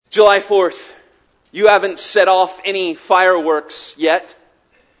July 4th, you haven't set off any fireworks yet.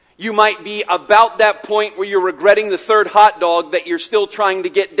 You might be about that point where you're regretting the third hot dog that you're still trying to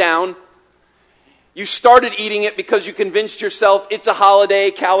get down. You started eating it because you convinced yourself it's a holiday,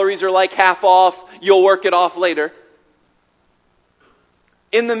 calories are like half off, you'll work it off later.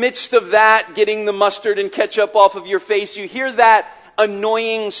 In the midst of that, getting the mustard and ketchup off of your face, you hear that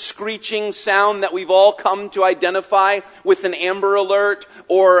annoying screeching sound that we've all come to identify with an Amber Alert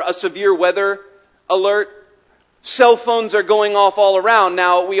or a severe weather alert. Cell phones are going off all around.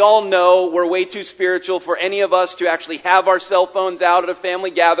 Now, we all know we're way too spiritual for any of us to actually have our cell phones out at a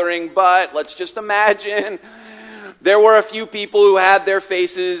family gathering, but let's just imagine there were a few people who had their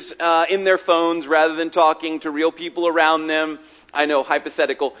faces in their phones rather than talking to real people around them. I know,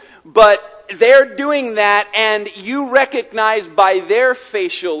 hypothetical. But they're doing that, and you recognize by their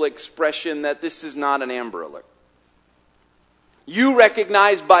facial expression that this is not an Amber Alert. You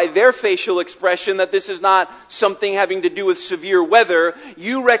recognize by their facial expression that this is not something having to do with severe weather.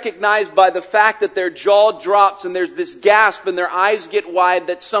 You recognize by the fact that their jaw drops and there's this gasp and their eyes get wide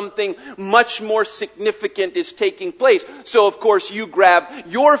that something much more significant is taking place. So, of course, you grab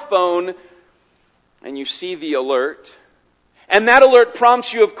your phone and you see the alert. And that alert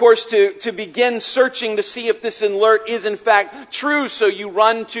prompts you, of course, to begin searching to see if this alert is in fact true. So you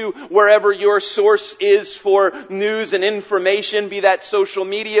run to wherever your source is for news and information, be that social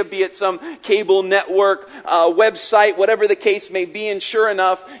media, be it some cable network, website, whatever the case may be. And sure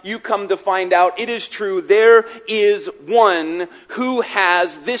enough, you come to find out it is true. There is one who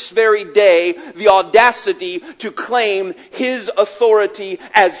has this very day the audacity to claim his authority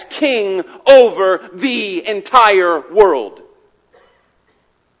as king over the entire world.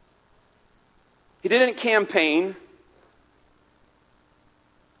 He didn't campaign.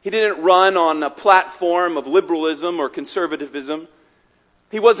 He didn't run on a platform of liberalism or conservatism.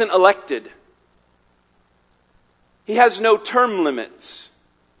 He wasn't elected. He has no term limits.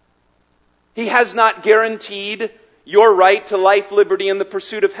 He has not guaranteed your right to life, liberty, and the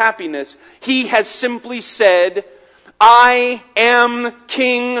pursuit of happiness. He has simply said, I am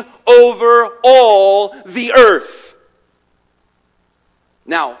king over all the earth.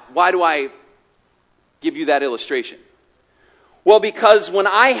 Now, why do I give you that illustration? Well, because when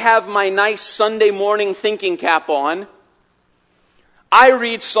I have my nice Sunday morning thinking cap on, I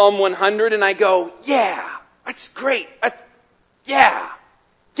read Psalm 100 and I go, yeah, that's great. Yeah,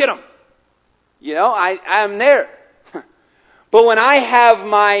 get them. You know, I'm there. But when I have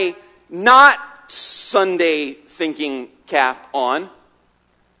my not Sunday thinking cap on,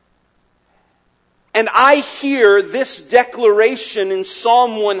 and I hear this declaration in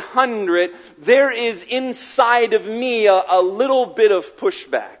Psalm 100, there is inside of me a little bit of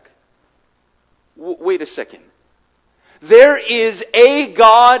pushback. Wait a second. There is a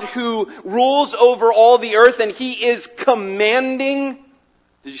God who rules over all the earth, and He is commanding.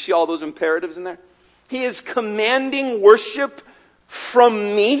 Did you see all those imperatives in there? He is commanding worship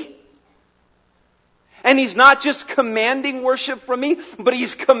from me. And He's not just commanding worship from me, but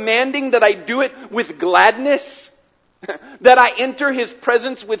He's commanding that I do it with gladness. That I enter His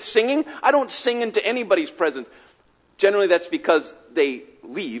presence with singing. I don't sing into anybody's presence. Generally that's because they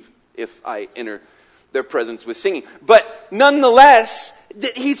leave if I enter their presence with singing. But nonetheless,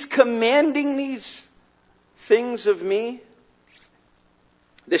 He's commanding these things of me.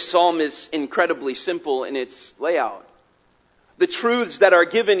 This psalm is incredibly simple in its layout. The truths that are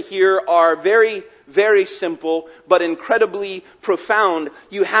given here are very, very simple, but incredibly profound.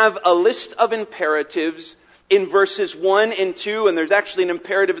 You have a list of imperatives in verses 1 and 2, and there's actually an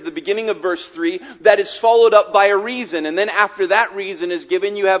imperative at the beginning of verse 3 that is followed up by a reason. And then after that reason is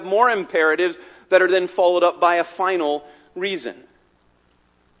given, you have more imperatives that are then followed up by a final reason.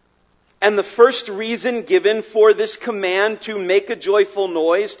 And the first reason given for this command to make a joyful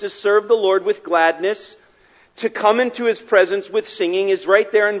noise, to serve the Lord with gladness, to come into His presence with singing is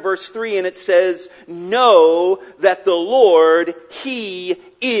right there in verse 3, and it says, know that the Lord, He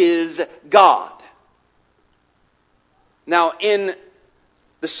is God. Now, in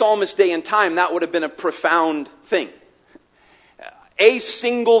the psalmist's day and time, that would have been a profound thing. A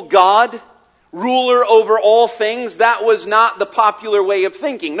single God, ruler over all things, that was not the popular way of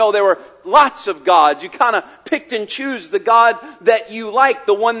thinking. No, there were lots of gods. You kind of picked and choose the God that you liked,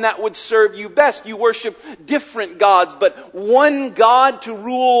 the one that would serve you best. You worship different gods, but one God to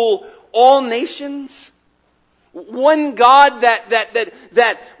rule all nations? One God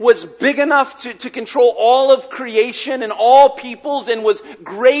that was big enough to control all of creation and all peoples and was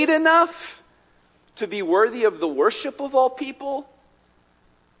great enough to be worthy of the worship of all people?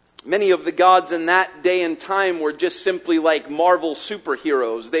 Many of the gods in that day and time were just simply like Marvel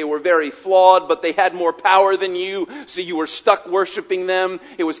superheroes. They were very flawed, but they had more power than you, so you were stuck worshiping them.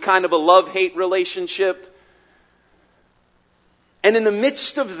 It was kind of a love-hate relationship. And in the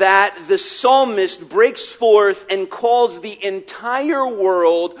midst of that, the psalmist breaks forth and calls the entire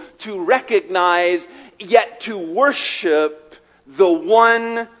world to recognize, yet to worship the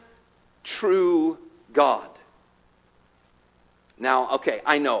one true God. Now, okay,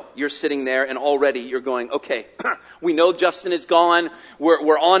 I know, you're sitting there and already you're going, okay, we know Justin is gone,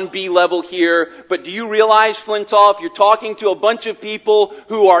 we're on B level here, but do you realize, Flintoff, you're talking to a bunch of people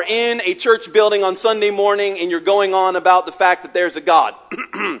who are in a church building on Sunday morning and you're going on about the fact that there's a God.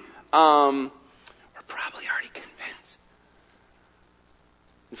 We're probably already convinced.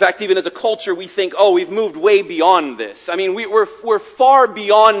 In fact, even as a culture, we think, oh, we've moved way beyond this. I mean, we're far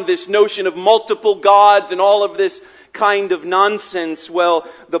beyond this notion of multiple gods and all of this kind of nonsense. Well,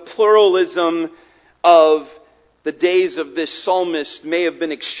 the pluralism of the days of this psalmist may have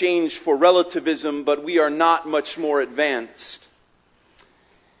been exchanged for relativism, but we are not much more advanced.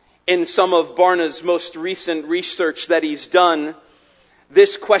 In some of Barna's most recent research that he's done,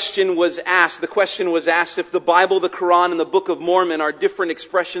 this question was asked. The question was asked if the Bible, the Quran, and the Book of Mormon are different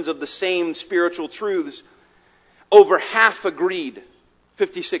expressions of the same spiritual truths. Over half agreed,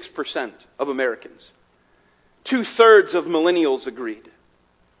 56% of Americans. 2/3 of millennials agreed.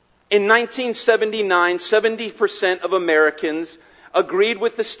 In 1979, 70% of Americans agreed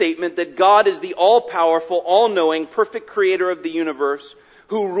with the statement that God is the all-powerful, all-knowing, perfect creator of the universe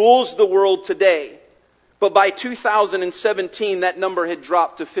who rules the world today. But by 2017, that number had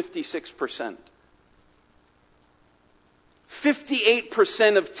dropped to 56%.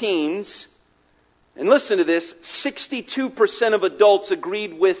 58% of teens, and listen to this, 62% of adults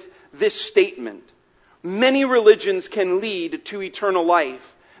agreed with this statement. Many religions can lead to eternal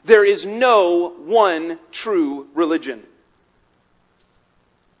life. There is no one true religion.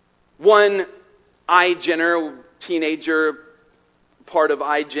 One iGener, teenager, part of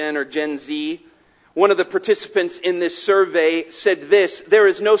iGen or Gen Z, one of the participants in this survey said this: there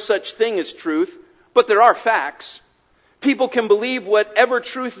is no such thing as truth, but there are facts. People can believe whatever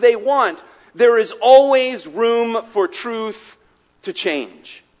truth they want. There is always room for truth to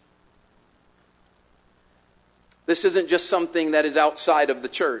change. This isn't just something that is outside of the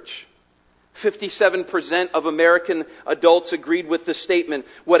church. 57% of American adults agreed with the statement,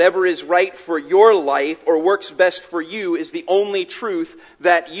 whatever is right for your life or works best for you is the only truth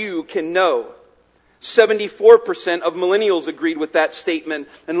that you can know. 74% of millennials agreed with that statement.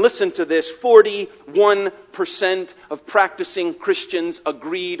 And listen to this, 41% of practicing Christians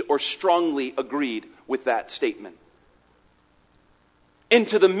agreed or strongly agreed with that statement.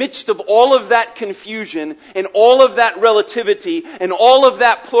 Into the midst of all of that confusion and all of that relativity and all of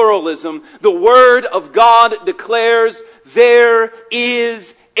that pluralism, the Word of God declares there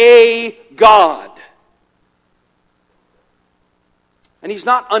is a God. And He's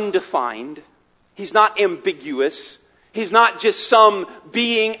not undefined. He's not ambiguous. He's not just some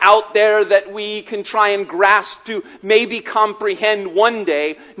being out there that we can try and grasp to maybe comprehend one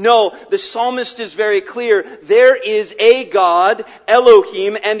day. No, the psalmist is very clear. There is a God,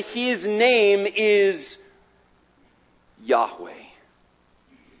 Elohim, and His name is Yahweh.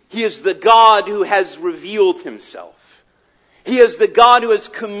 He is the God who has revealed Himself. He is the God who has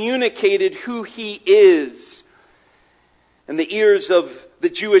communicated who He is. And the ears of the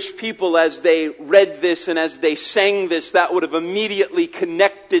Jewish people, as they read this and as they sang this, that would have immediately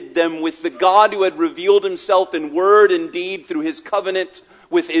connected them with the God who had revealed Himself in word and deed through His covenant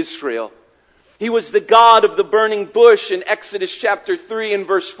with Israel. He was the God of the burning bush in Exodus chapter 3 and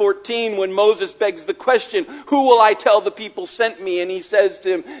verse 14 when Moses begs the question, who will I tell the people sent me? And He says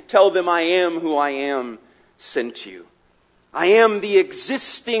to him, tell them I am who I am sent you. I am the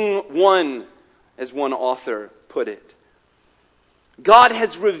existing one, as one author put it. God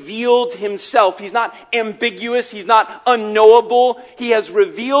has revealed Himself. He's not ambiguous. He's not unknowable. He has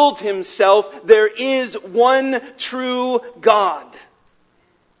revealed Himself. There is one true God.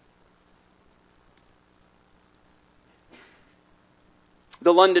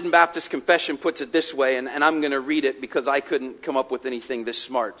 The London Baptist Confession puts it this way, and I'm going to read it because I couldn't come up with anything this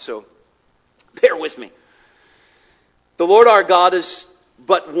smart, so bear with me. The Lord our God is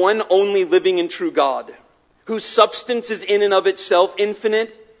but one only living and true God, whose substance is in and of itself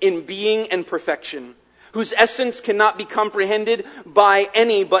infinite in being and perfection, whose essence cannot be comprehended by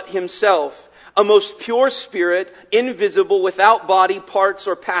any but Himself, a most pure spirit, invisible, without body, parts,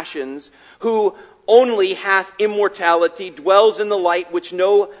 or passions, who only hath immortality, dwells in the light which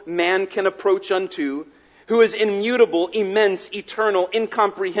no man can approach unto, who is immutable, immense, eternal,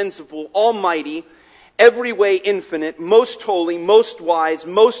 incomprehensible, almighty, every way infinite, most holy, most wise,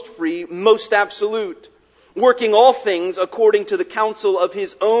 most free, most absolute, working all things according to the counsel of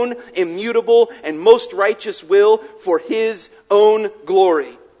his own immutable and most righteous will for his own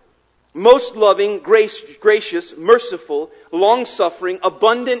glory. Most loving, gracious, merciful, long-suffering,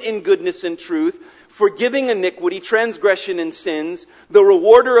 abundant in goodness and truth, forgiving iniquity, transgression, and sins, the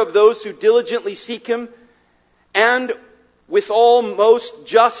rewarder of those who diligently seek him, and withal most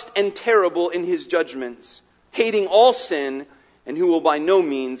just and terrible in his judgments, hating all sin, and who will by no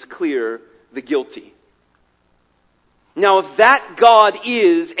means clear the guilty. Now, if that God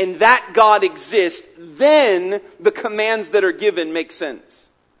is and that God exists, then the commands that are given make sense.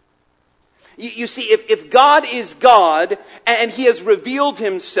 You see, if God is God and he has revealed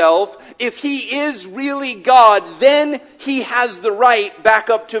himself, if he is really God, then he has the right, back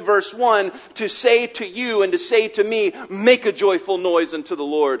up to verse 1, to say to you and to say to me, make a joyful noise unto the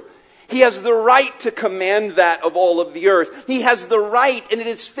Lord. He has the right to command that of all of the earth. He has the right, and it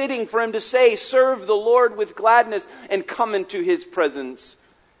is fitting for him to say, serve the Lord with gladness and come into his presence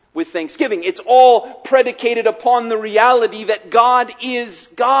with thanksgiving. It's all predicated upon the reality that God is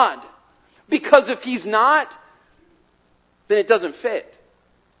God. Because if he's not, then it doesn't fit.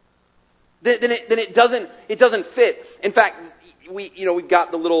 Then it doesn't fit. In fact, we've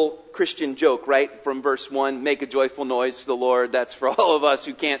got the little Christian joke, right? From verse 1, make a joyful noise to the Lord. That's for all of us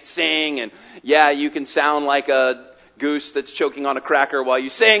who can't sing. And yeah, you can sound like a goose that's choking on a cracker while you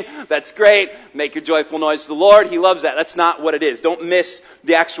sing. That's great. Make a joyful noise to the Lord. He loves that. That's not what it is. Don't miss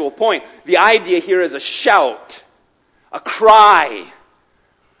the actual point. The idea here is a shout, a cry.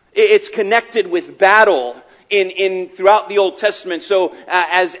 It's connected with battle in throughout the Old Testament. So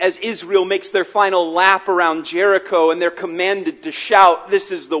as Israel makes their final lap around Jericho and they're commanded to shout,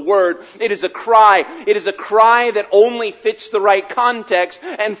 this is the word. It is a cry. It is a cry that only fits the right context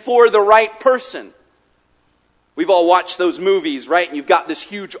and for the right person. We've all watched those movies, right? And you've got this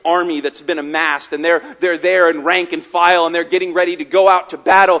huge army that's been amassed, and they're there in rank and file, and they're getting ready to go out to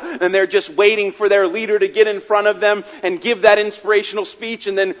battle, and they're just waiting for their leader to get in front of them and give that inspirational speech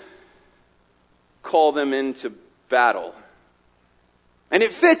and then call them into battle. And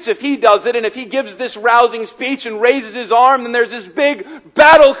it fits if he does it, and if he gives this rousing speech and raises his arm, then there's this big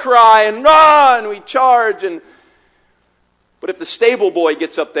battle cry, and run, we charge. But if the stable boy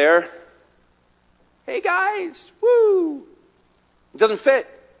gets up there, hey guys, woo! It doesn't fit.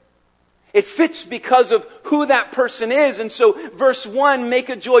 It fits because of who that person is. And so verse 1, make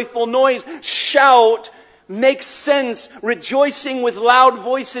a joyful noise, shout, makes sense. Rejoicing with loud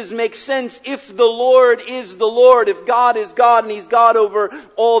voices makes sense if the Lord is the Lord, if God is God and he's God over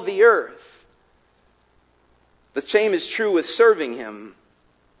all the earth. The same is true with serving him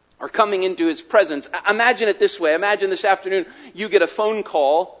or coming into his presence. Imagine it this way. Imagine this afternoon you get a phone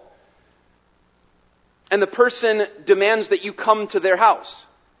call and the person demands that you come to their house.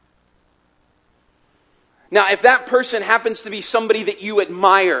 Now, if that person happens to be somebody that you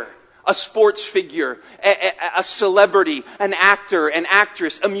admire, a sports figure, a celebrity, an actor, an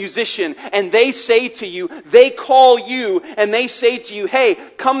actress, a musician, and they say to you, they call you, and they say to you, hey,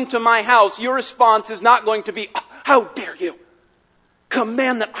 come to my house, your response is not going to be, how dare you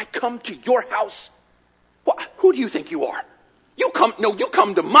command that I come to your house? Who do you think you are? You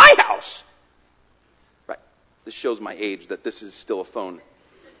come to my house. Right. This shows my age that this is still a phone.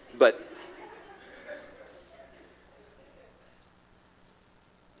 But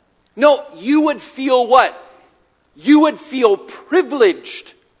no, you would feel what? You would feel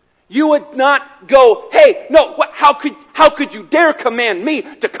privileged. You would not go, hey, no, how could you dare command me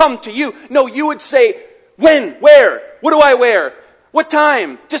to come to you? No, you would say, when, where, what do I wear? What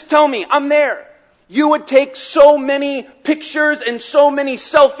time? Just tell me, I'm there. You would take so many pictures and so many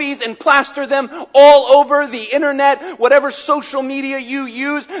selfies and plaster them all over the internet, whatever social media you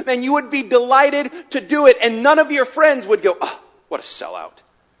use, and you would be delighted to do it. And none of your friends would go, oh, what a sellout.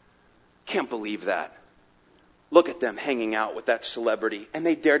 Can't believe that. Look at them hanging out with that celebrity. And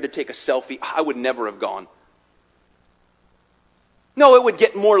they dared to take a selfie. I would never have gone. No, it would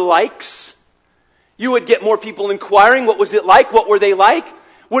get more likes. You would get more people inquiring. What was it like? What were they like?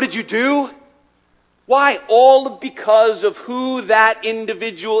 What did you do? Why? All because of who that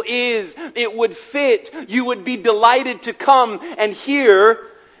individual is. It would fit. You would be delighted to come and hear.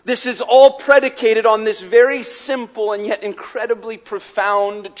 This is all predicated on this very simple and yet incredibly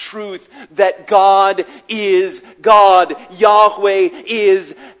profound truth that God is God. Yahweh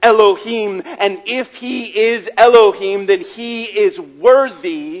is Elohim. And if he is Elohim, then he is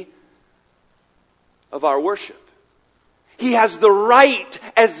worthy of our worship. He has the right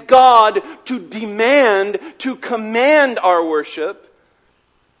as God to demand, to command our worship.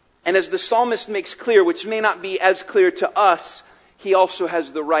 And as the psalmist makes clear, which may not be as clear to us, he also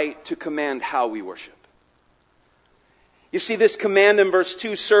has the right to command how we worship. You see, this command in verse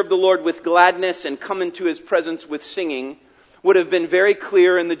 2, serve the Lord with gladness and come into His presence with singing, would have been very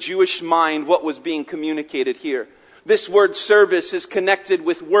clear in the Jewish mind what was being communicated here. This word service is connected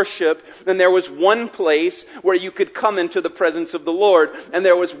with worship, and there was one place where you could come into the presence of the Lord, and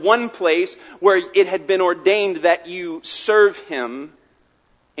there was one place where it had been ordained that you serve Him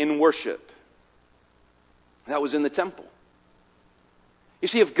in worship. That was in the temple. You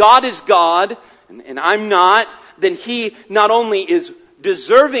see, if God is God, and I'm not, then He not only is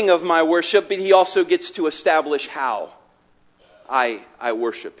deserving of my worship, but He also gets to establish how I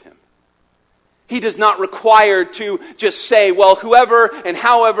worship Him. He does not require to just say, well, whoever and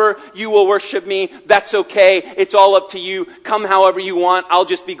however you will worship me, that's okay. It's all up to you. Come however you want. I'll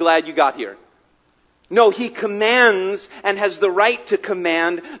just be glad you got here. No, He commands and has the right to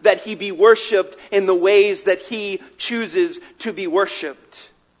command that He be worshipped in the ways that He chooses to be worshipped.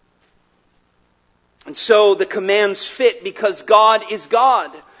 And so the commands fit because God is God.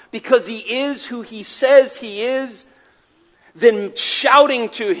 Because He is who He says He is, then shouting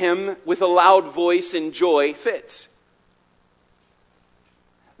to Him with a loud voice in joy fits.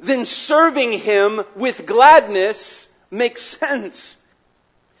 Then serving Him with gladness makes sense.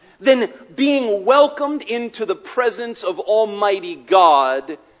 Then being welcomed into the presence of Almighty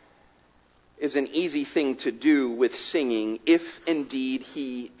God is an easy thing to do with singing, if indeed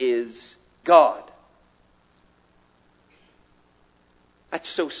He is God. That's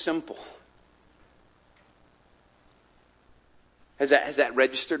so simple. Has that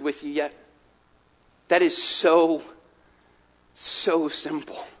registered with you yet? That is so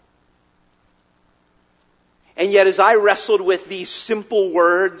simple. And yet as I wrestled with these simple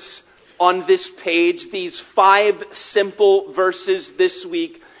words on this page, these 5 simple verses this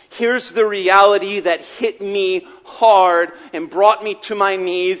week, here's the reality that hit me hard and brought me to my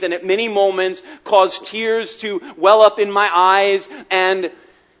knees and at many moments caused tears to well up in my eyes and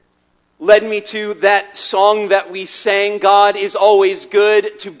led me to that song that we sang, God is always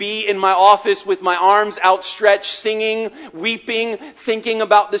good, to be in my office with my arms outstretched, singing, weeping, thinking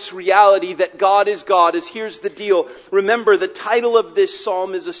about this reality that God is God. Here's the deal. Remember, the title of this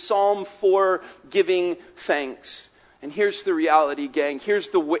psalm is a psalm for giving thanks. And here's the reality, gang. Here's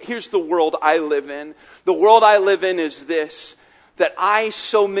the world I live in. The world I live in is this, that I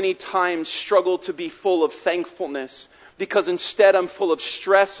so many times struggle to be full of thankfulness. Because instead I'm full of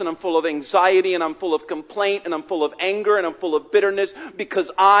stress and I'm full of anxiety and I'm full of complaint and I'm full of anger and I'm full of bitterness because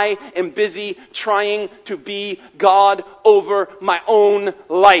I am busy trying to be God over my own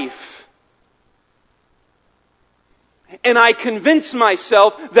life. And I convince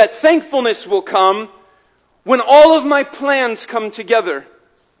myself that thankfulness will come when all of my plans come together.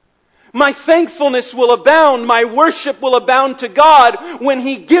 My thankfulness will abound, my worship will abound to God when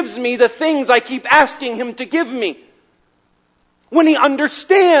He gives me the things I keep asking Him to give me. When He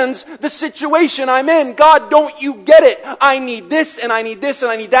understands the situation I'm in. God, don't you get it? I need this, and I need this, and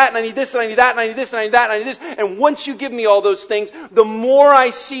I need that, and I need this, and I need that, and I need this, and I need that, and I need this. And once you give me all those things, the more I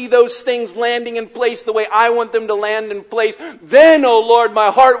see those things landing in place the way I want them to land in place, then, oh Lord, my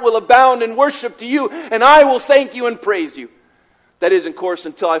heart will abound in worship to You, and I will thank You and praise You. That is, of course,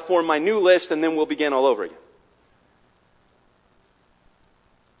 until I form my new list, and then we'll begin all over again.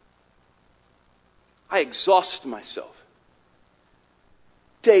 I exhaust myself.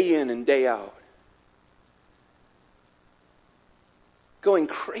 Day in and day out. Going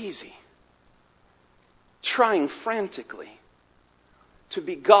crazy. Trying frantically to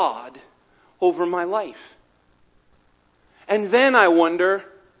be God over my life. And then I wonder,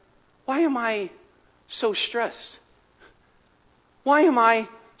 why am I so stressed? Why am I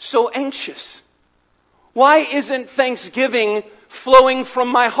so anxious? Why isn't Thanksgiving flowing from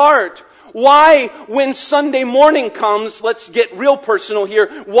my heart? Why, when Sunday morning comes, let's get real personal here,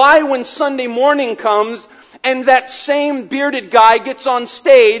 why when Sunday morning comes and that same bearded guy gets on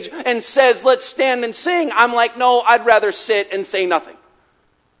stage and says, let's stand and sing, I'm like, no, I'd rather sit and say nothing.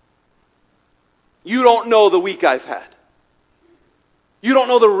 You don't know the week I've had. You don't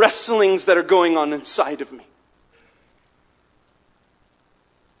know the wrestlings that are going on inside of me.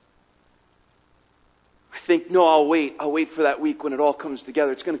 Think, no, I'll wait for that week when it all comes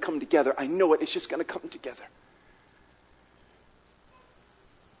together. It's going to come together. I know it. It's just going to come together.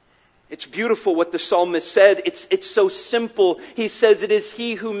 It's beautiful what the psalmist said. It's so simple. He says it is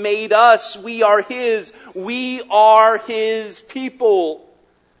He who made us. We are His. We are His people.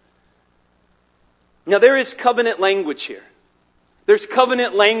 Now there is covenant language here. There's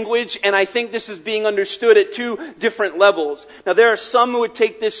covenant language, and I think this is being understood at two different levels. Now, there are some who would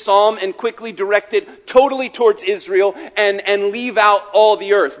take this psalm and quickly direct it totally towards Israel and leave out all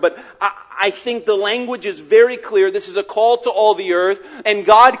the earth. But I think the language is very clear. This is a call to all the earth, and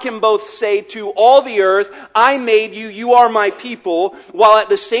God can both say to all the earth, I made you, you are my people, while at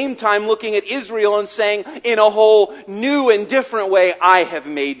the same time looking at Israel and saying, in a whole new and different way, I have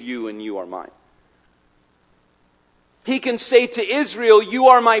made you and you are mine. He can say to Israel, you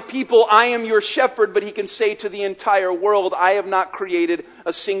are my people, I am your shepherd, but he can say to the entire world, I have not created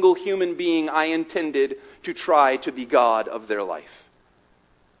a single human being I intended to try to be God of their life.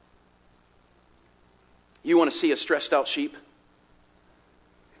 You want to see a stressed out sheep?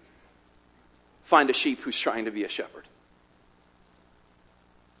 Find a sheep who's trying to be a shepherd.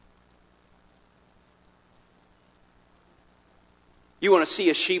 You want to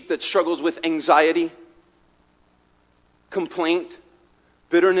see a sheep that struggles with anxiety, complaint,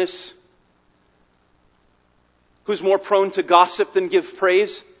 bitterness, who's more prone to gossip than give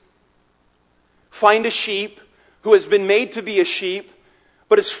praise? Find a sheep who has been made to be a sheep,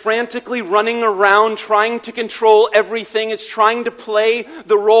 but is frantically running around trying to control everything, is trying to play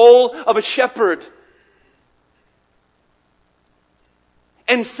the role of a shepherd,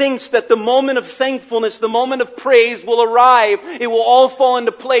 and thinks that the moment of thankfulness, the moment of praise will arrive. It will all fall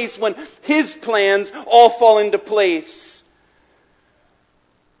into place when his plans all fall into place.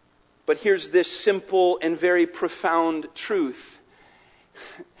 But here's this simple and very profound truth.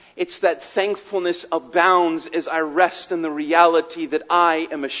 It's that thankfulness abounds as I rest in the reality that I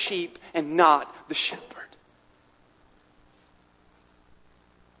am a sheep and not the shepherd.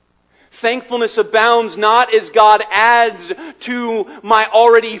 Thankfulness abounds not as God adds to my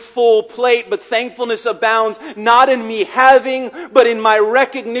already full plate, but thankfulness abounds not in me having, but in my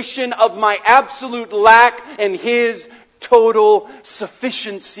recognition of my absolute lack and his total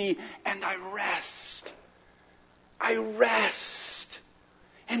sufficiency. And I rest. I rest.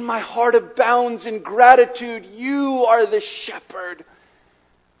 And my heart abounds in gratitude. You are the shepherd.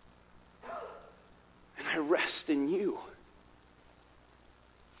 And I rest in you.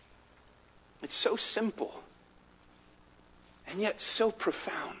 It's so simple. And yet so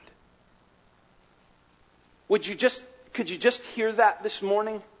profound. Could you just hear that this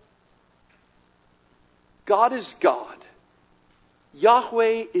morning? God is God.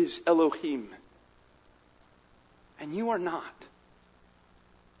 Yahweh is Elohim. And you are not.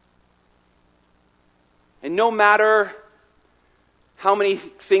 And no matter how many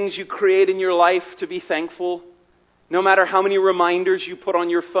things you create in your life to be thankful, no matter how many reminders you put on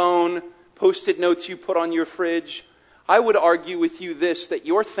your phone, Post-it notes you put on your fridge, I would argue with you this, that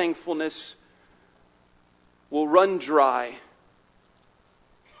your thankfulness will run dry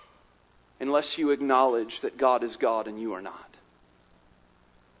unless you acknowledge that God is God and you are not.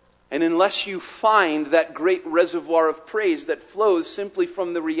 And unless you find that great reservoir of praise that flows simply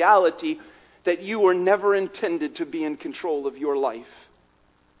from the reality that you were never intended to be in control of your life,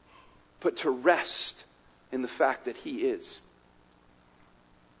 but to rest in the fact that He is.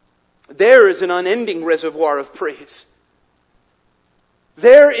 There is an unending reservoir of praise.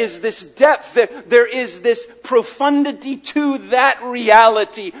 There is this depth, there is this profundity to that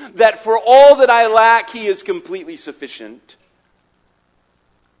reality that for all that I lack, He is completely sufficient.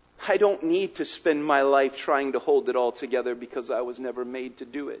 I don't need to spend my life trying to hold it all together because I was never made to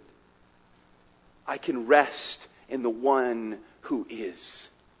do it. I can rest in the one who is.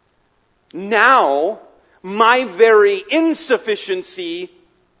 Now, my very insufficiency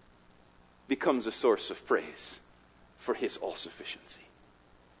becomes a source of praise for His all-sufficiency.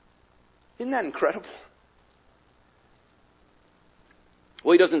 Isn't that incredible?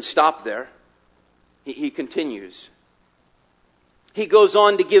 Well, He doesn't stop there. He continues. He goes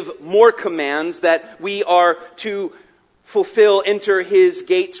on to give more commands that we are to fulfill. Enter His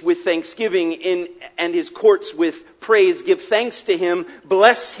gates with thanksgiving and His courts with praise. Give thanks to Him.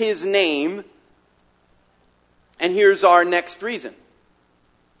 Bless His name. And here's our next reason.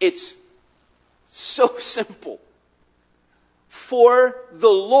 It's so simple. For the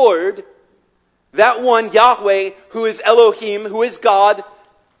Lord, that one Yahweh, who is Elohim, who is God,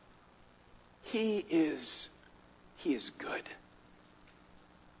 He is good.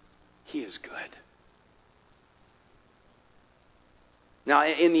 He is good. Now,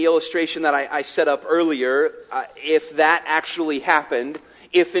 in the illustration that I set up earlier, if that actually happened,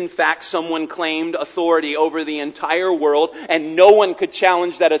 if in fact someone claimed authority over the entire world and no one could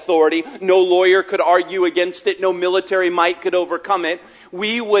challenge that authority, no lawyer could argue against it, no military might could overcome it,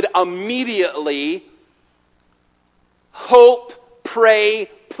 we would immediately hope, pray,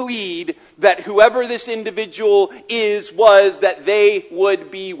 plead that whoever this individual was that they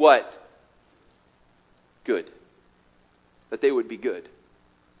would be what? Good. That they would be good.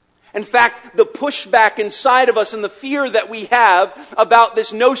 In fact, the pushback inside of us and the fear that we have about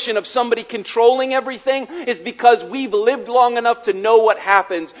this notion of somebody controlling everything is because we've lived long enough to know what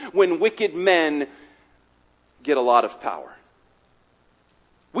happens when wicked men get a lot of power.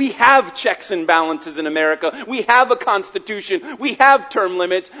 We have checks and balances in America. We have a constitution. We have term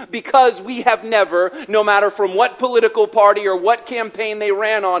limits because we have never, no matter from what political party or what campaign they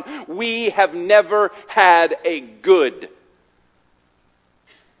ran on, we have never had a good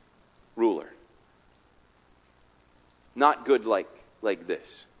ruler. Not good like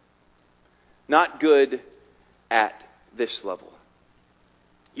this. Not good at this level.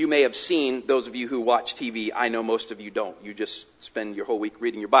 You may have seen, those of you who watch TV, I know most of you don't. You just spend your whole week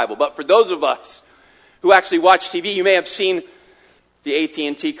reading your Bible. But for those of us who actually watch TV, you may have seen the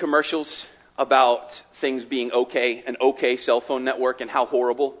AT&T commercials about things being okay, an okay cell phone network, and how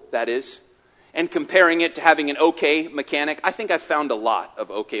horrible that is. And comparing it to having an okay mechanic. I think I've found a lot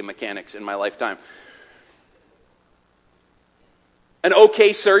of okay mechanics in my lifetime. An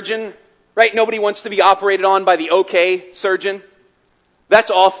okay surgeon, right? Nobody wants to be operated on by the okay surgeon. That's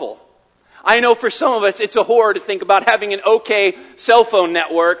awful. I know for some of us it's a horror to think about having an okay cell phone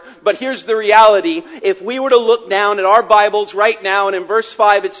network, but here's the reality. If we were to look down at our Bibles right now, and in verse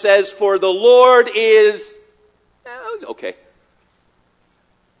 5 it says, "For the Lord is..." It's okay.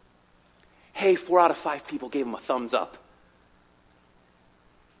 Hey, 4 out of 5 people gave him a thumbs up.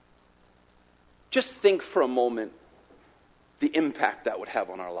 Just think for a moment the impact that would have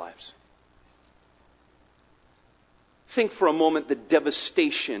on our lives. Think for a moment the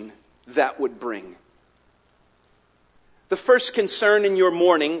devastation that would bring. The first concern in your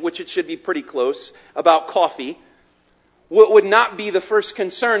morning, which it should be pretty close, about coffee, would not be the first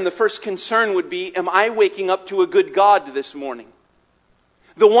concern. The first concern would be, am I waking up to a good God this morning?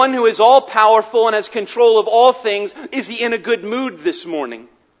 The one who is all powerful and has control of all things, is he in a good mood this morning?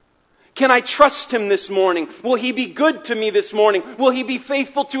 Can I trust him this morning? Will he be good to me this morning? Will he be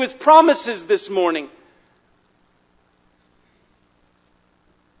faithful to his promises this morning?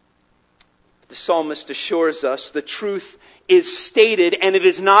 The psalmist assures us the truth is stated, and it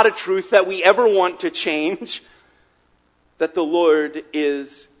is not a truth that we ever want to change, that the Lord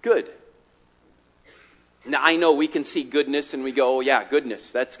is good. Now, I know we can see goodness and we go, oh yeah,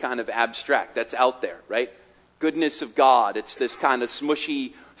 goodness, that's kind of abstract. That's out there, right? Goodness of God. It's this kind of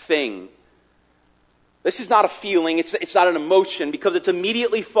smushy thing. This is not a feeling. It's not an emotion, because it's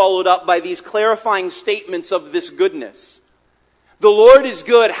immediately followed up by these clarifying statements of this goodness. The Lord is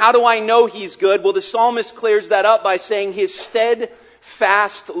good. How do I know he's good? Well, the psalmist clears that up by saying his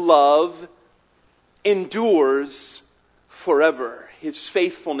steadfast love endures forever. His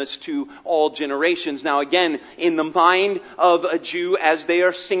faithfulness to all generations. Now again, in the mind of a Jew, as they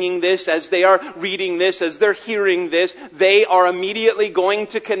are singing this, as they are reading this, as they're hearing this, they are immediately going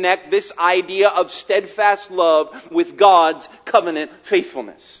to connect this idea of steadfast love with God's covenant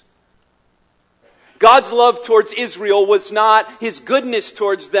faithfulness. God's love towards Israel was not, his goodness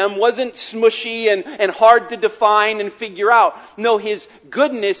towards them wasn't smushy and hard to define and figure out. No, his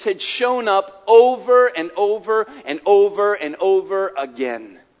goodness had shown up over and over and over and over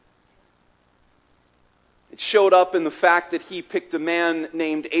again. It showed up in the fact that he picked a man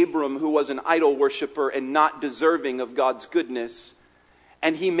named Abram who was an idol worshiper and not deserving of God's goodness,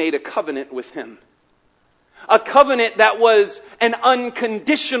 and he made a covenant with him. A covenant that was an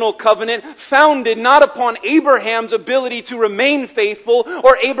unconditional covenant founded not upon Abraham's ability to remain faithful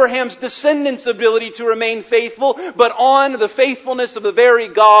or Abraham's descendants' ability to remain faithful, but on the faithfulness of the very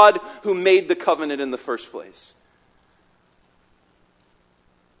God who made the covenant in the first place.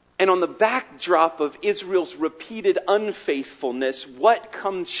 And on the backdrop of Israel's repeated unfaithfulness, what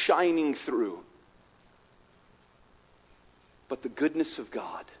comes shining through? But the goodness of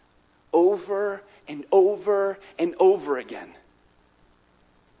God, over and over and over again.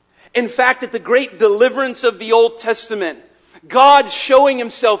 In fact, at the great deliverance of the Old Testament, God showing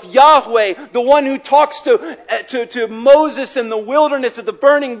himself, Yahweh, the one who talks to Moses in the wilderness at the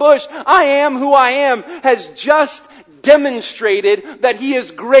burning bush, I am who I am, has just demonstrated that he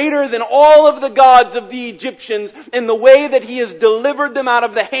is greater than all of the gods of the Egyptians in the way that he has delivered them out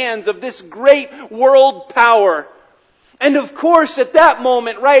of the hands of this great world power. And of course, at that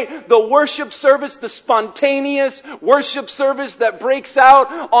moment, right, the worship service, the spontaneous worship service that breaks out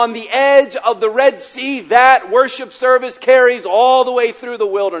on the edge of the Red Sea, that worship service carries all the way through the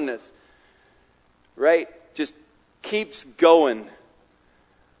wilderness. Right? Just keeps going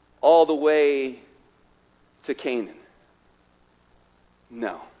all the way to Canaan.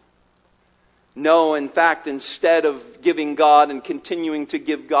 No. No, in fact, instead of giving God and continuing to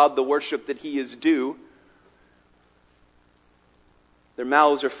give God the worship that He is due, their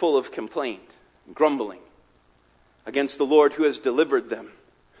mouths are full of complaint and grumbling against the Lord who has delivered them.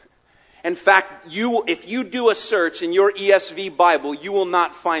 In fact, if you do a search in your ESV Bible, you will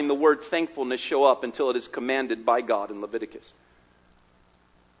not find the word thankfulness show up until it is commanded by God in Leviticus.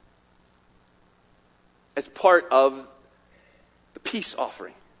 As part of the peace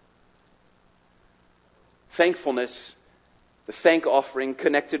offering. Thankfulness, the thank offering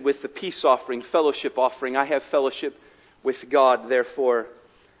connected with the peace offering, fellowship offering. I have fellowship with God, therefore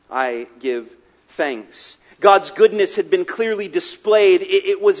I give thanks. God's goodness had been clearly displayed.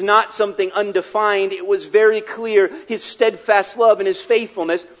 It was not something undefined. It was very clear, His steadfast love and His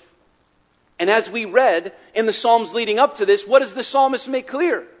faithfulness. And as we read in the Psalms leading up to this, what does the psalmist make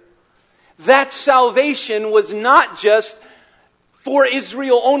clear? That salvation was not just for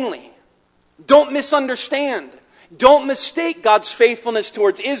Israel only. Don't misunderstand. Don't mistake God's faithfulness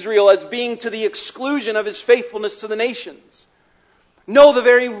towards Israel as being to the exclusion of His faithfulness to the nations. No, the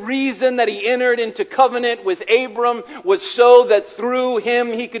very reason that He entered into covenant with Abram was so that through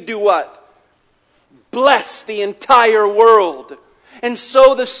him He could do what? Bless the entire world. And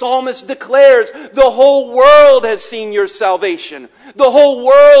so the psalmist declares, the whole world has seen your salvation. The whole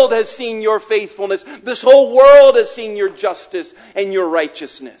world has seen your faithfulness. This whole world has seen your justice and your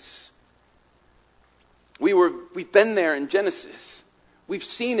righteousness. We've been there in Genesis. We've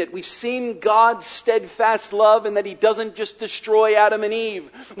seen it. We've seen God's steadfast love and that He doesn't just destroy Adam and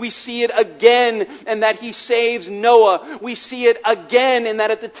Eve. We see it again in that He saves Noah. We see it again in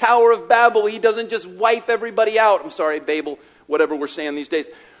that at the Tower of Babel He doesn't just wipe everybody out. I'm sorry, Babel, whatever we're saying these days.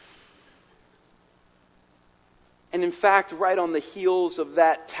 And in fact, right on the heels of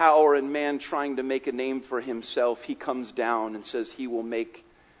that tower and man trying to make a name for himself, He comes down and says He will make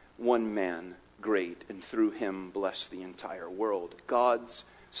one man great, and through him bless the entire world. God's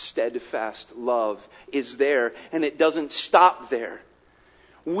steadfast love is there, and it doesn't stop there.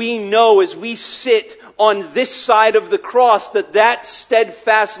 We know as we sit on this side of the cross that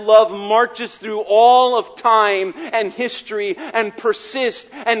steadfast love marches through all of time and history and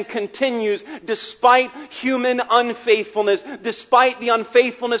persists and continues despite human unfaithfulness, despite the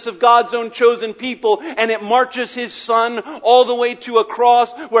unfaithfulness of God's own chosen people, and it marches His Son all the way to a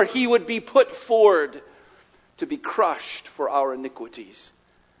cross where He would be put forward to be crushed for our iniquities.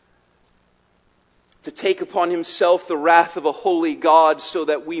 To take upon Himself the wrath of a holy God so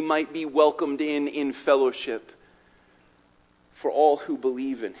that we might be welcomed in fellowship for all who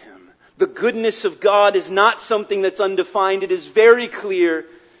believe in Him. The goodness of God is not something that's undefined. It is very clear.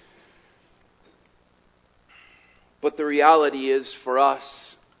 But the reality is for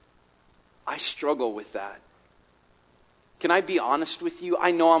us, I struggle with that. Can I be honest with you?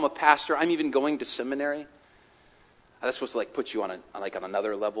 I know I'm a pastor. I'm even going to seminary. That's supposed to put you on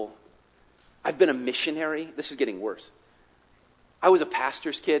another level. I've been a missionary. This is getting worse. I was a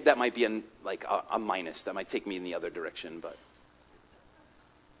pastor's kid. That might be a minus. That might take me in the other direction. But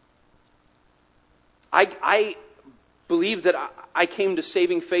I believe that I came to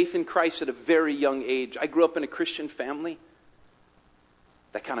saving faith in Christ at a very young age. I grew up in a Christian family.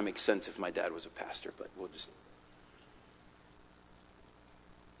 That kind of makes sense if my dad was a pastor, but we'll just...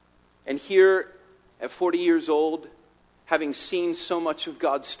 And here, at 40 years old, having seen so much of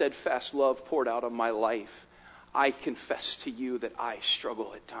God's steadfast love poured out on my life, I confess to you that I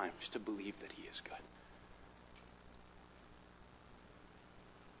struggle at times to believe that He is good.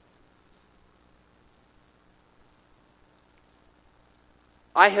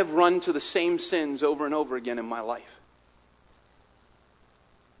 I have run to the same sins over and over again in my life.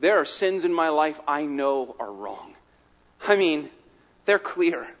 There are sins in my life I know are wrong. I mean, they're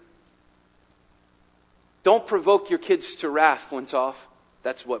clear. Don't provoke your kids to wrath, Flintoff.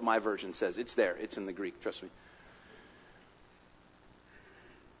 That's what my version says. It's there. It's in the Greek. Trust me.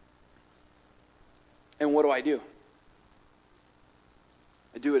 And what do?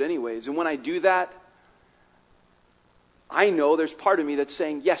 I do it anyways. And when I do that, I know there's part of me that's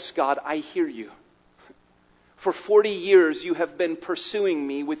saying, yes, God, I hear you. For 40 years you have been pursuing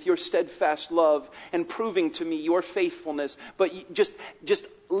me with your steadfast love and proving to me your faithfulness. But just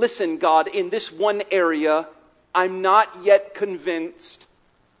listen, God, in this one area, I'm not yet convinced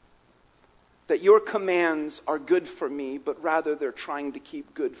that your commands are good for me, but rather they're trying to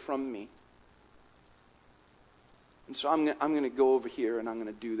keep good from me. And so I'm going to go over here and I'm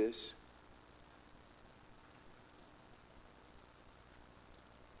going to do this.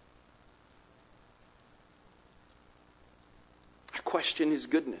 I question His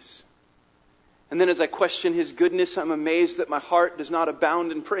goodness. And then as I question His goodness, I'm amazed that my heart does not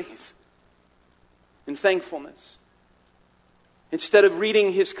abound in praise, in thankfulness. Instead of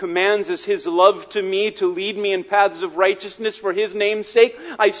reading His commands as His love to me to lead me in paths of righteousness for His name's sake,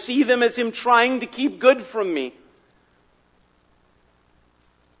 I see them as Him trying to keep good from me.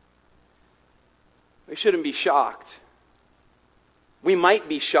 I shouldn't be shocked. We might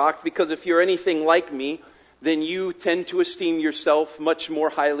be shocked because if you're anything like me, then you tend to esteem yourself much more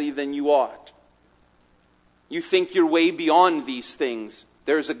highly than you ought. You think you're way beyond these things.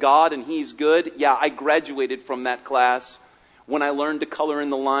 There's a God and He's good. Yeah, I graduated from that class when I learned to color in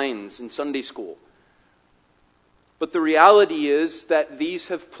the lines in Sunday school. But the reality is that these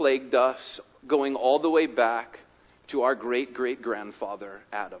have plagued us going all the way back to our great-great-grandfather,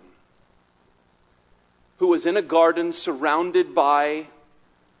 Adam, who was in a garden surrounded by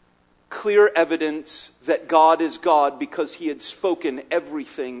clear evidence that God is God because He had spoken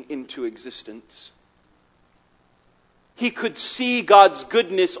everything into existence. He could see God's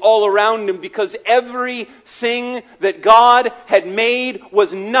goodness all around him because everything that God had made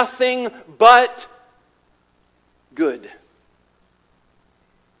was nothing but good.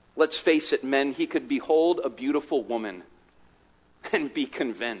 Let's face it, men, he could behold a beautiful woman and be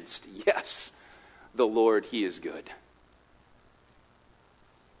convinced, yes, the Lord, He is good.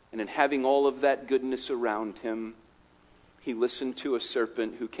 And in having all of that goodness around him, he listened to a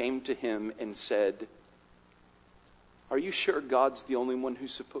serpent who came to him and said, "Are you sure God's the only one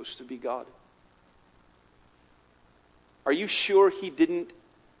who's supposed to be God? Are you sure He didn't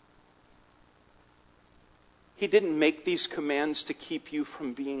make these commands to keep you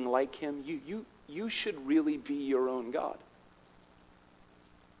from being like Him? You should really be your own God.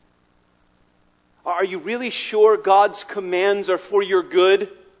 Are you really sure God's commands are for your good?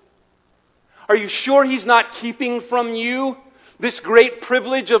 Are you sure He's not keeping from you this great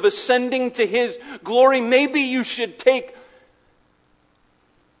privilege of ascending to His glory? Maybe you should take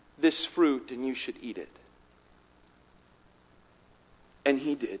this fruit and you should eat it." And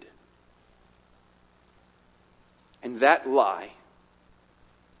he did. And that lie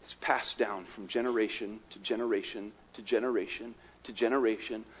is passed down from generation to generation to generation to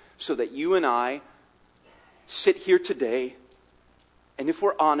generation, so that you and I sit here today, and if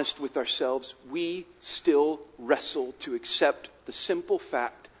we're honest with ourselves, we still wrestle to accept the simple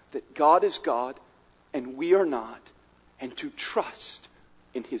fact that God is God and we are not, and to trust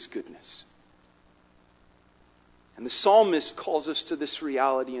in His goodness. And the psalmist calls us to this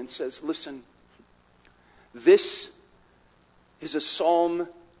reality and says, listen, this is a psalm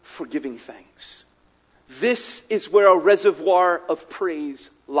for giving thanks. This is where a reservoir of praise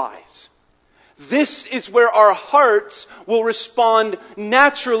lies. This is where our hearts will respond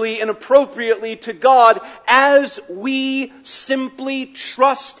naturally and appropriately to God as we simply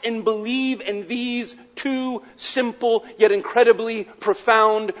trust and believe in these two simple yet incredibly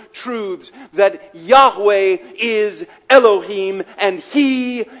profound truths: that Yahweh is Elohim and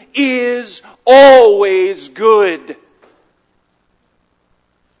He is always good.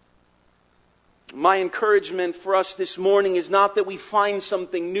 My encouragement for us this morning is not that we find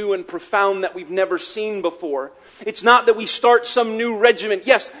something new and profound that we've never seen before. It's not that we start some new regiment.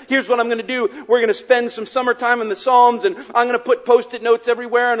 Yes, here's what I'm going to do. We're going to spend some summertime in the Psalms, and I'm going to put post-it notes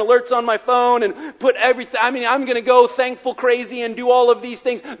everywhere and alerts on my phone and put everything. I'm going to go thankful crazy and do all of these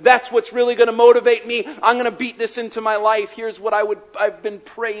things. That's what's really going to motivate me. I'm going to beat this into my life. Here's what I've been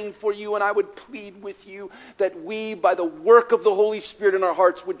praying for you, and I would plead with you that we, by the work of the Holy Spirit in our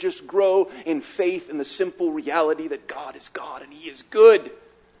hearts, would just grow in faith in the simple reality that God is God and He is good.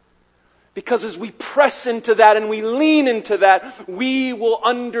 Because as we press into that and we lean into that, we will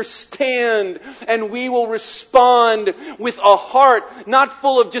understand and we will respond with a heart not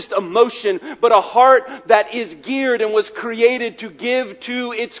full of just emotion, but a heart that is geared and was created to give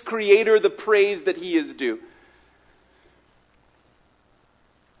to its Creator the praise that He is due.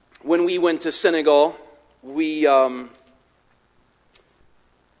 When we went to Senegal, we were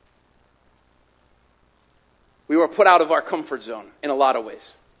put out of our comfort zone in a lot of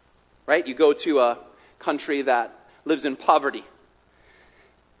ways. Right? You go to a country that lives in poverty.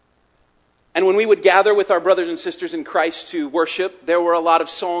 And when we would gather with our brothers and sisters in Christ to worship, there were a lot of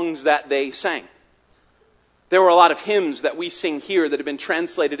songs that they sang. There were a lot of hymns that we sing here that have been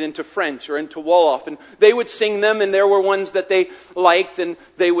translated into French or into Wolof. And they would sing them, and there were ones that they liked and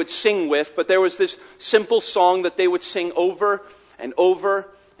they would sing with. But there was this simple song that they would sing over and over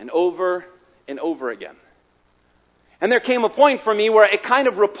and over and over again. And there came a point for me where it kind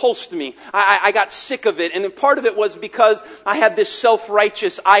of repulsed me. I got sick of it. And part of it was because I had this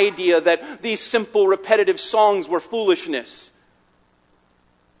self-righteous idea that these simple repetitive songs were foolishness.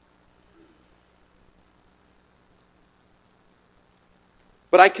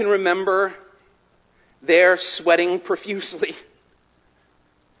 But I can remember there sweating profusely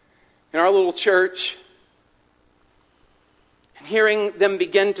in our little church and hearing them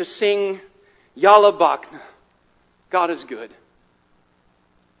begin to sing Yalla Bakna, God is good.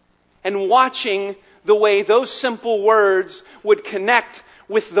 And watching the way those simple words would connect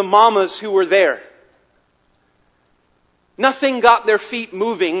with the mamas who were there. Nothing got their feet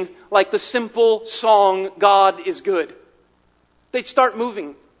moving like the simple song, God is good. They'd start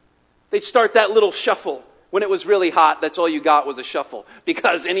moving. They'd start that little shuffle. When it was really hot, that's all you got was a shuffle.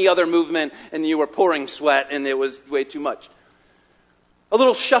 Because any other movement and you were pouring sweat and it was way too much. A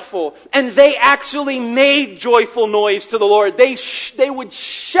little shuffle. And they actually made joyful noise to the Lord. They would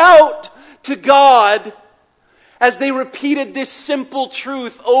shout to God as they repeated this simple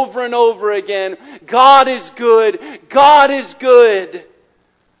truth over and over again. God is good. God is good.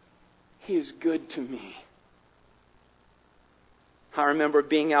 He is good to me. I remember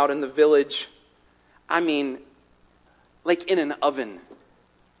being out in the village. I mean, like in an oven.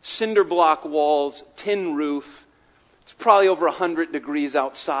 Cinder block walls, tin roof. It's probably over 100 degrees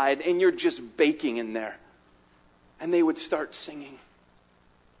outside, and you're just baking in there. And they would start singing.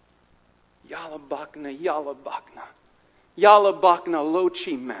 Yalla Bakna, Yalla Bakna. Yalla Bakna,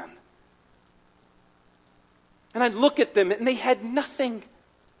 Lochi man. And I'd look at them, and they had nothing.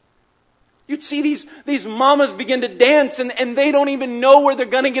 You'd see these mamas begin to dance and they don't even know where they're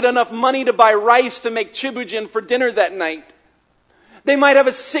going to get enough money to buy rice to make chibujan for dinner that night. They might have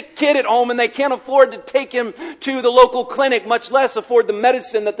a sick kid at home and they can't afford to take him to the local clinic, much less afford the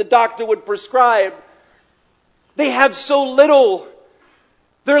medicine that the doctor would prescribe. They have so little.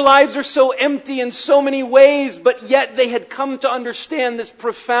 Their lives are so empty in so many ways, but yet they had come to understand this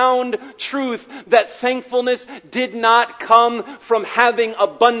profound truth that thankfulness did not come from having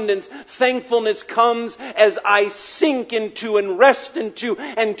abundance. Thankfulness comes as I sink into and rest into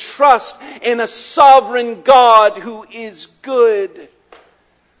and trust in a sovereign God who is good.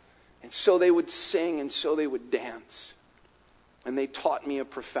 And so they would sing and so they would dance. And they taught me a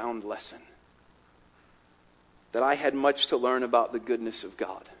profound lesson. That I had much to learn about the goodness of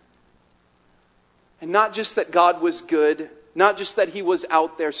God. And not just that God was good, not just that He was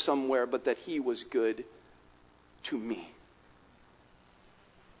out there somewhere, but that He was good to me.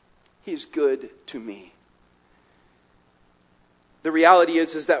 He's good to me. The reality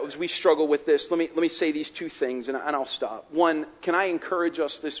is that as we struggle with this, let me say these two things and I'll stop. One, can I encourage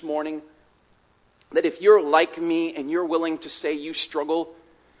us this morning that if you're like me and you're willing to say you struggle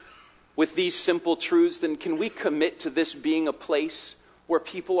with these simple truths, then can we commit to this being a place where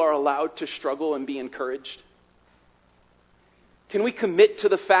people are allowed to struggle and be encouraged? Can we commit to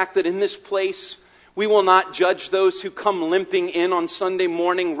the fact that in this place we will not judge those who come limping in on Sunday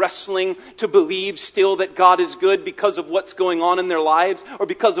morning, wrestling to believe still that God is good because of what's going on in their lives or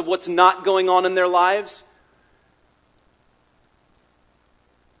because of what's not going on in their lives?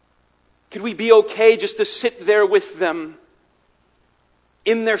 Could we be okay just to sit there with them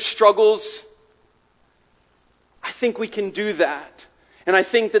in their struggles? I think we can do that. And I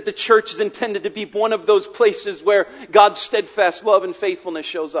think that the church is intended to be one of those places where God's steadfast love and faithfulness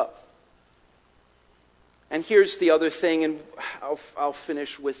shows up. And here's the other thing, and I'll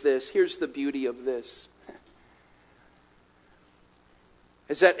finish with this. Here's the beauty of this.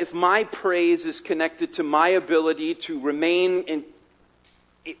 Is that if my praise is connected to my ability to remain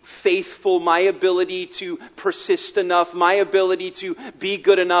faithful, my ability to persist enough, my ability to be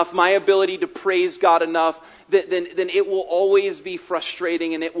good enough, my ability to praise God enough, then it will always be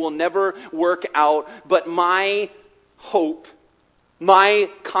frustrating and it will never work out. But my hope, my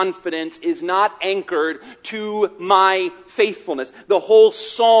confidence is not anchored to my faithfulness. The whole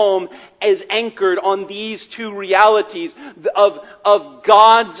psalm is anchored on these two realities of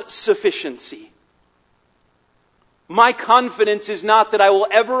God's sufficiency. My confidence is not that I will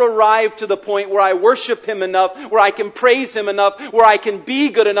ever arrive to the point where I worship Him enough, where I can praise Him enough, where I can be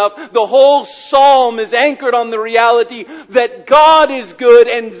good enough. The whole psalm is anchored on the reality that God is good,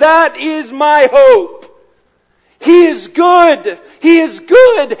 and that is my hope. He is good. He is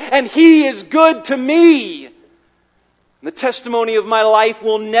good, and He is good to me. The testimony of my life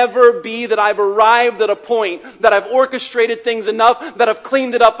will never be that I've arrived at a point, that I've orchestrated things enough, that I've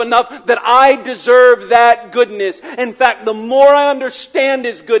cleaned it up enough, that I deserve that goodness. In fact, the more I understand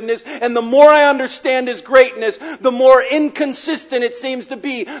His goodness and the more I understand His greatness, the more inconsistent it seems to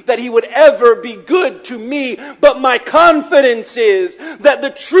be that He would ever be good to me. But my confidence is that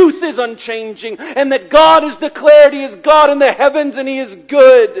the truth is unchanging and that God is declared He is God in the heavens and He is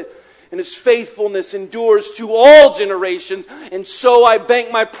good. And His faithfulness endures to all generations. And so I bank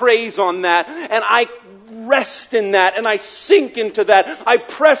my praise on that. And I rest in that and I sink into that. I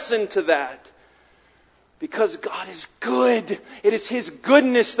press into that. Because God is good. It is His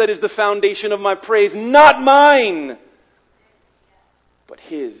goodness that is the foundation of my praise, not mine, but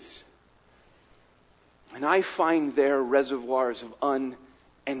His. And I find there reservoirs of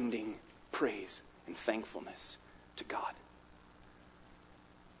unending praise and thankfulness to God.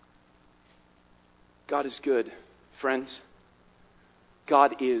 God is good, friends.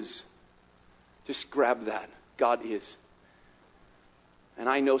 God is. Just grab that. God is. And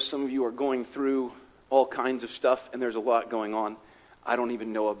I know some of you are going through all kinds of stuff, and there's a lot going on I don't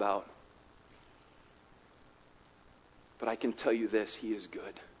even know about. But I can tell you this, He is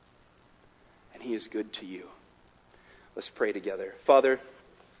good. And He is good to you. Let's pray together. Father,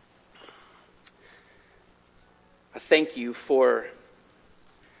 I thank you for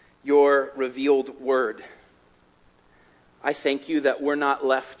your revealed word. I thank you that we're not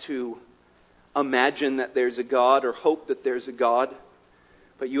left to imagine that there's a God or hope that there's a God.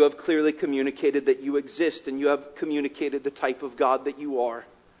 But you have clearly communicated that you exist, and you have communicated the type of God that you are.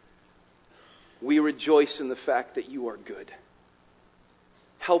 We rejoice in the fact that you are good.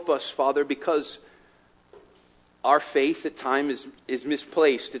 Help us, Father, because our faith at times is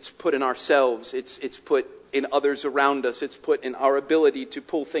misplaced. It's put in ourselves. It's put in others around us. It's put in our ability to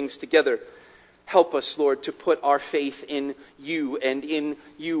pull things together. Help us, Lord, to put our faith in you and in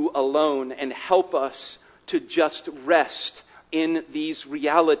you alone. And help us to just rest in these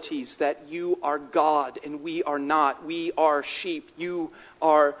realities that you are God and we are not. We are sheep. You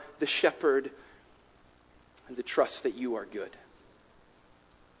are the shepherd. And to trust that you are good.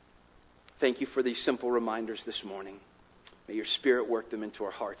 Thank you for these simple reminders this morning. May your Spirit work them into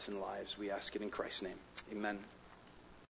our hearts and lives. We ask it in Christ's name. Amen.